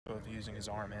both using his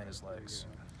arm and his legs?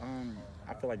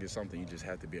 I feel like it's something you just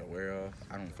have to be aware of.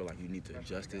 I don't feel like you need to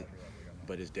adjust it,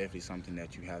 but it's definitely something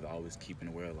that you have to always keep in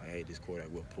aware of. Like, hey, this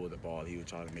quarterback will pull the ball. He will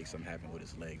try to make something happen with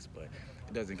his legs, but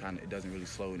it doesn't really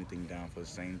slow anything down. For the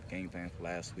same game plan for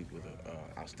last week was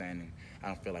outstanding. I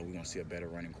don't feel like we're gonna see a better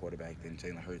running quarterback than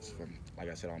Jalen Hurts. From like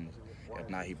I said, almost if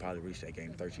not, he probably reached that game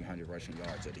 1,300 rushing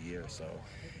yards of the year. So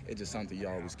it's just something you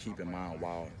always keep in mind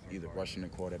while either rushing the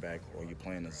quarterback or you're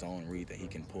playing a zone read that he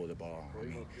can pull the ball. I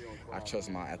mean, I trust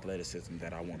my athleticism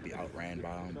that I won't be outran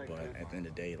by him, but at the end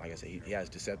of the day, like I said, he has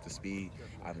deceptive speed.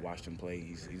 I've watched him play.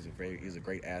 He's a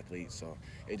great athlete. So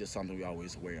it's just something we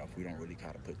always aware of. We don't really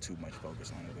kind of put too much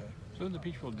focus on it. Though. So in the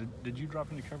Peach Bowl, did you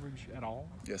drop into coverage at all?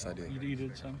 Yes, I did. You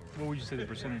did some? What would you say the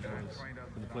percentage was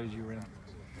for the plays you were in?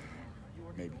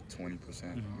 Maybe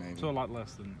 20%. Maybe. So a lot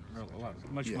less than,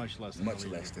 much less than. Much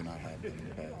less than I have been in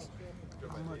the past.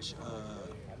 How much?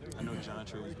 I know John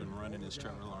Trey's been running as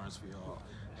Trevor Lawrence for y'all.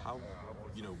 How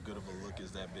good of a look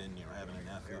has that been? Having an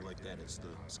athlete like that as the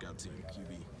scout team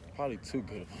QB. Probably too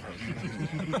good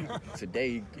of a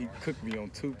Today he cooked me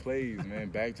on 2 plays, man,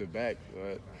 back to back.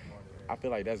 But I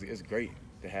feel like it's great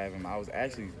to have him. I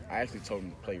actually told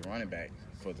him to play running back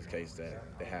for the case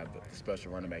that they have the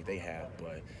special running back they have,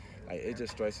 but like it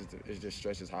just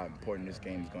stresses how important this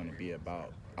game is going to be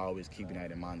about always keeping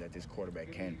that in mind that this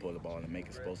quarterback can pull the ball and make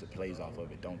explosive plays off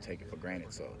of it. Don't take it for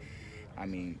granted. So, I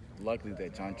mean, luckily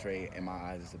that John Trey, in my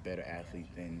eyes, is a better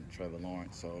athlete than Trevor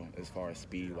Lawrence. So as far as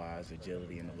speed-wise,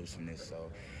 agility, and elusiveness,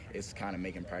 so it's kind of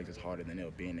making practice harder than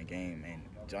it'll be in the game. And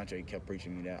John Trey kept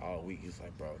preaching me that all week. He's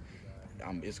like, bro,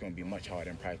 it's going to be much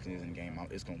harder in practice than in the game.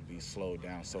 It's going to be slowed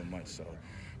down so much. So,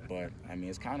 but I mean,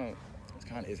 it's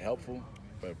helpful.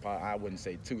 But probably, I wouldn't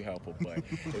say too helpful, but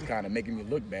it's kind of making me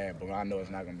look bad. But I know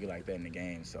it's not going to be like that in the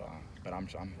game. So, but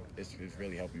it's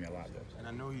really helping me a lot, though. And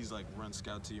I know he's like run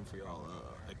scout team for y'all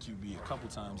at QB a couple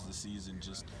times this season.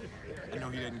 Just, I know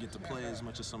he doesn't get to play as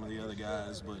much as some of the other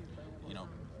guys, but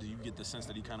do you get the sense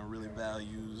that he kind of really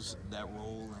values that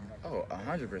role? Oh,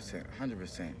 100%,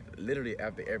 100%. Literally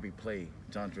after every play,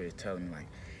 John Trey is telling me like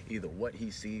either what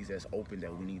he sees that's open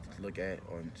that we need to look at,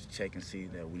 or just check and see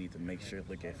that we need to make sure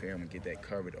look at film and get that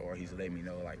covered, or he's letting me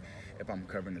know like if I'm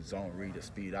covering the zone read the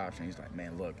speed option, he's like,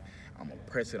 man, look, I'm gonna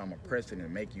press it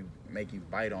and make you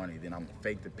bite on it. Then I'm gonna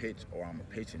fake the pitch, or I'm gonna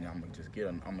pitch it and I'm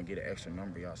gonna get an extra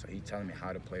number, y'all. So he's telling me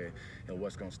how to play it and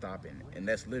what's gonna stop it, and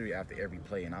that's literally after every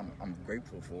play, and I'm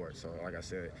grateful for it. So like I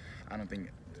said, I don't think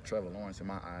Trevor Lawrence, in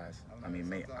my eyes, I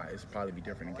mean, it's probably be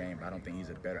different in the game, but I don't think he's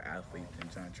a better athlete than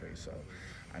John Trey. So,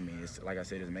 I mean, it's like I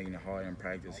said, it's making it hard in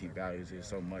practice. He values it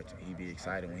so much. He'd be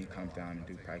excited when he comes down and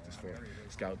do practice for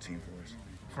scout team for us.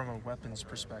 From a weapons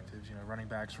perspective, running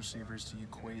backs, receivers, do you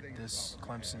equate this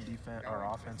Clemson defense or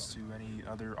offense to any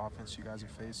other offense you guys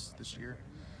have faced this year?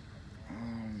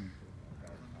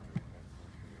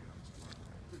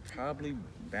 Probably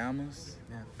Bama's,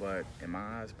 Yeah. but in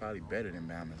my eyes, probably better than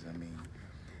Bama's. I mean,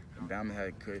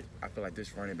 Bama I feel like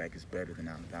this running back is better than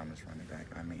Alabama's running back.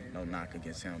 I mean, no knock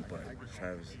against him, but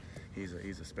Travis,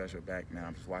 he's a special back, man.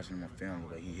 I'm just watching him on film,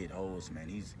 the way he hit holes, man.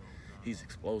 He's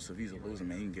explosive. He's a loser,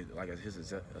 man. He can get, like,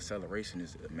 his acceleration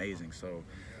is amazing. So,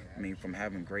 I mean, from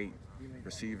having great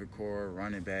receiver core,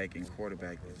 running back, and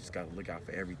quarterback, you just got to look out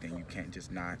for everything. You can't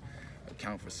just not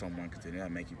account for someone because then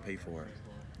that'll make you pay for it.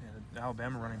 The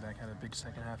Alabama running back had a big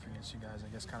second half against you guys.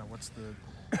 I guess kind of what's the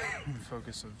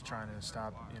focus of trying to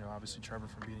stop, obviously Trevor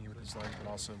from beating you with his legs, but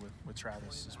also with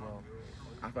Travis as well?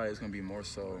 I thought it's going to be more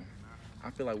so. I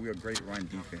feel like we're a great run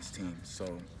defense team.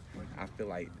 So I feel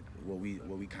like what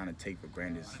we kind of take for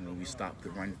granted is when we stop the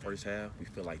run first half, we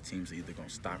feel like teams are either going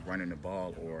to stop running the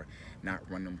ball or not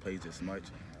run them plays as much.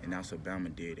 And that's what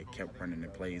Bama did. It kept running the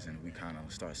plays, and we kind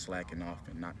of started slacking off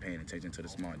and not paying attention to the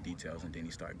small details, and then he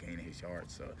started gaining his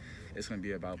yards. So it's going to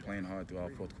be about playing hard through all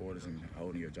 4 quarters and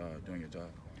holding your job, doing your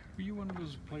job. Were you one of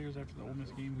those players after the Ole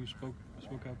Miss game who spoke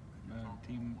up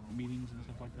team meetings and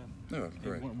stuff like that? No,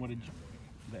 correct. What did you,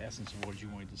 the essence of what you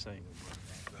wanted to say?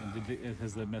 And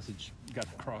has the message got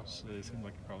across? It seems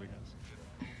like it probably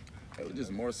has. It was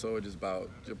just more so just about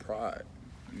your pride.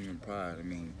 Pride. I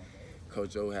mean,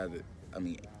 Coach O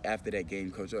after that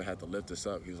game, Coach O had to lift us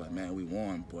up. He was like, man, we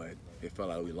won, but it felt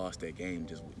like we lost that game.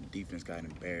 Just the defense got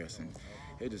embarrassed. And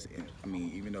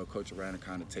even though Coach Arana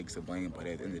kind of takes the blame, but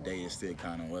at the end of the day, it's still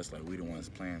kind of us, like we the ones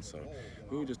playing. So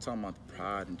we were just talking about the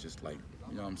pride and just like,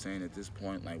 you know what I'm saying, at this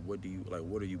point, like what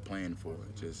are you playing for?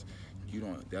 Just,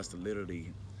 that's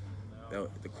literally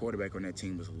the quarterback on that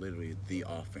team was literally the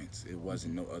offense. It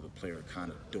wasn't no other player kind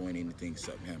of doing anything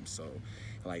except him. So,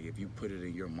 like, if you put it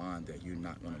in your mind that you're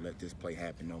not going to let this play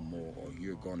happen no more, or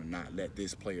you're going to not let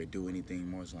this player do anything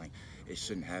more, it's like it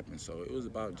shouldn't happen. So it was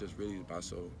about just really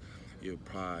about your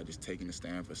pride, just taking a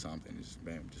stand for something,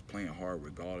 just playing hard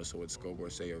regardless of what the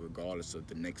scoreboard say, or regardless of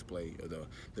the next play or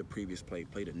the previous play.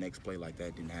 Play the next play like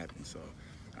that didn't happen. So,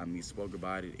 I mean, spoke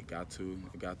about it. It got through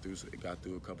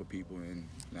a couple people, and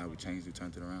now we changed. We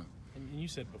turned it around. And you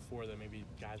said before that maybe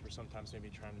guys were sometimes maybe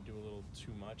trying to do a little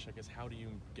too much. I guess how do you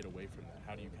get away from that?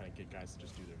 How do you kind of get guys to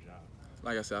just do their job?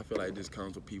 Like I said, I feel like it just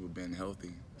comes with people being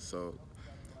healthy. So,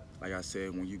 like I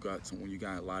said, when you got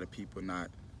a lot of people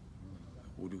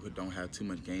who don't have too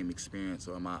much game experience,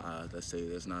 or in my eyes, let's say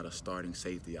there's not a starting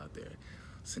safety out there.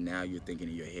 So now you're thinking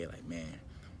in your head like, man,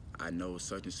 I know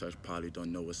such and such probably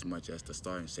don't know as much as the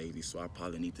starting safety, so I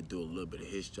probably need to do a little bit of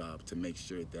his job to make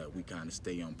sure that we kind of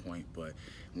stay on point. But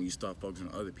when you start focusing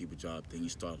on other people's job, then you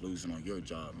start losing on your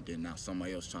job, and then now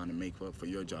somebody else trying to make up for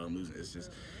your job and losing.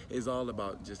 It's all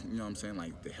about just, you know what I'm saying,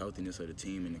 like the healthiness of the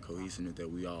team and the cohesiveness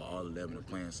that we all 11 are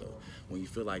playing. So when you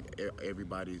feel like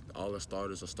everybody, all the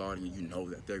starters are starting, and you know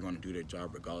that they're going to do their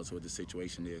job regardless of what the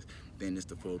situation is, then it's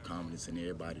the full confidence and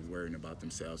everybody worrying about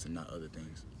themselves and not other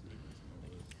things.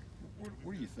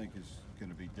 What do you think is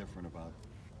going to be different about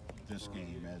this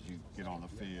game as you get on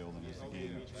the field and as the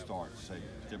game starts, say,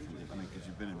 differently? I mean, because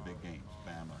you've been in big games,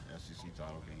 Bama, SEC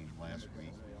title game last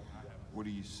week. What do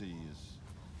you see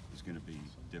is going to be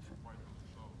different?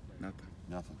 Nothing.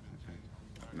 Nothing, okay.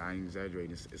 Not even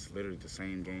exaggerating. It's literally the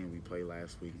same game we played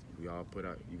last week. We all put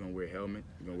out, you're going to wear a helmet,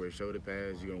 you're going to wear shoulder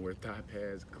pads, you're going to wear thigh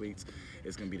pads, cleats.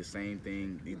 It's going to be the same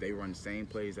thing. They run the same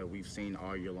plays that we've seen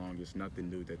all year long. It's nothing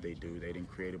new that they do. They didn't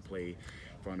create a play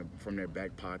from their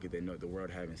back pocket that the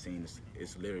world haven't seen.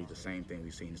 It's literally the same thing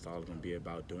we've seen. It's all going to be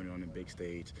about doing it on the big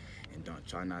stage, and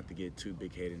try not to get too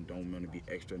big-headed and don't want to be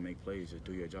extra and make plays. Just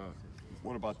do your job.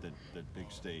 What about the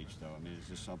big stage, though? I mean, is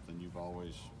this something you've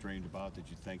always dreamed about? Did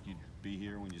you think you'd be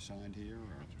here when you signed here?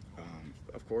 Or?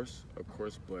 Of course,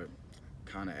 but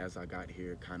kind of as I got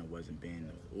here, it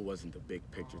wasn't the big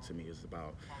picture to me. It's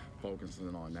about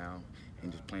focusing on now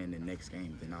and just playing the next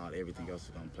game. Then everything else is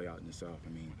going to play out in itself. I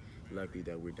mean, luckily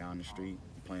that we're down the street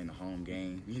playing the home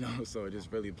game, so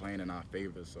just really playing in our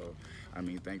favor. So, I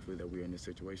mean, thankfully that we're in this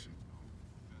situation.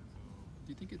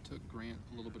 Do you think it took Grant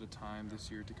a little bit of time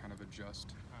this year to kind of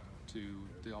adjust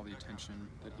to all the attention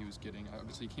that he was getting?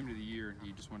 Obviously, he came to the year and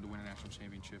he just wanted to win a national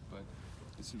championship, but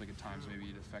it seemed like at times maybe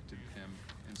it affected him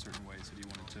in certain ways that he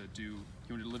wanted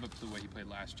to live up to the way he played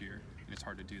last year, and it's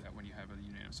hard to do that when you have a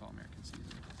unanimous All-American season.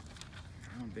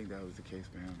 I don't think that was the case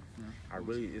for him.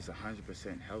 No? It's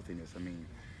 100% healthiness. I mean,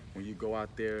 when you go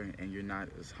out there and you're not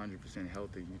as 100%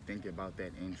 healthy, you think about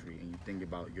that injury and you think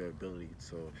about your ability.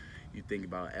 So you think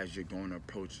about as you're going to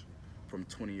approach from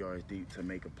 20 yards deep to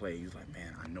make a play, he's like,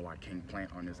 man, I know I can't plant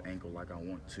on this ankle like I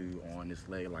want to, or on this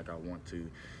leg like I want to.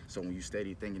 So when you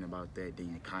steady thinking about that,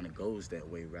 then it kind of goes that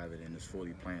way rather than just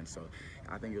fully planned. So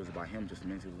I think it was about him just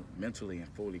mentally and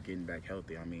fully getting back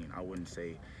healthy. I mean, I wouldn't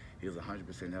say he was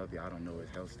 100% healthy. I don't know his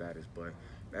health status, but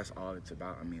that's all it's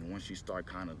about. I mean, once you start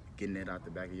kind of getting it out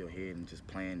the back of your head and just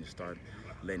playing and start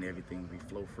letting everything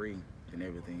flow free, then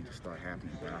everything just start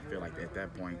happening. But I feel like at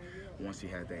that point, once he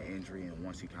had that injury and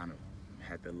once he kind of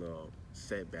had that little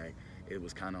setback, it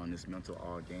was kind of on this mental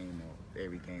all game, or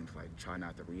every game to like try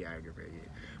not to re-aggravate it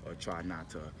or try not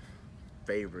to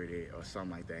favorite it or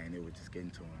something like that, and it would just get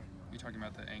into him. You talking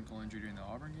about the ankle injury during the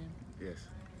Auburn game? Yes.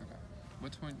 Okay.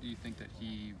 What point do you think that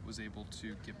he was able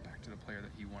to get back to the player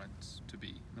that he wanted to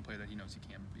be, the player that he knows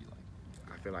he can be like?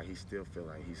 I feel like he's still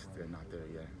not there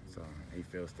yet. So he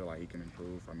feels still like he can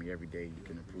improve. I mean, every day you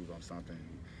can improve on something.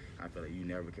 I feel like you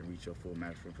never can reach your full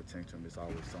maximum potential. There's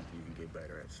always something you can get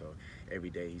better at. So every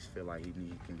day he feels like he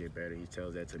can get better. He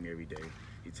tells that to me every day.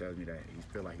 He tells me that he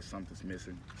feels like something's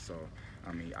missing. So,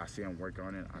 I mean, I see him work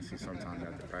on it. I see sometimes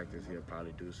after practice he'll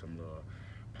probably do some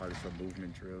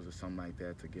movement drills or something like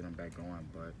that to get him back going.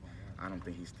 But I don't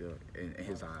think he's still, in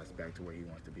his eyes, back to where he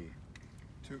wants to be.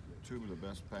 Two of the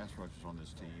best pass rushers on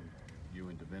this team, you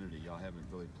and Divinity, y'all haven't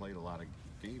really played a lot of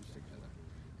games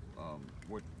together.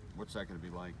 What's that going to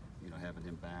be like, having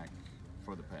him back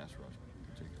for the pass rush in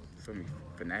particular? It's going to be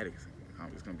fanatics.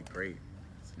 It's going to be great.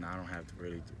 So now I don't have to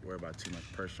really worry about too much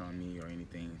pressure on me or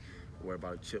anything. Worry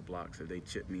about chip blocks. If they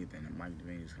chip me, then Mike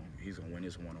Divinity he's going to win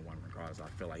his one-on-one regardless. I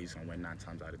feel like he's going to win 9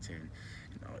 times out of 10.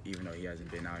 Even though he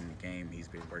hasn't been out in the game, he's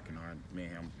been working hard. Me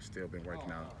and him still been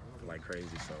working out like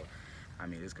crazy. So I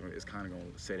mean, it's kind of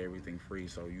going to set everything free.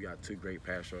 So you got 2 great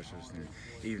pass rushers, and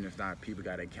even if not, people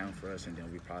got to account for us, and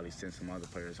then we probably send some other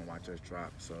players and watch us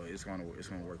drop. So it's going to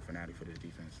work for this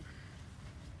defense.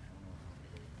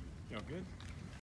 Y'all good?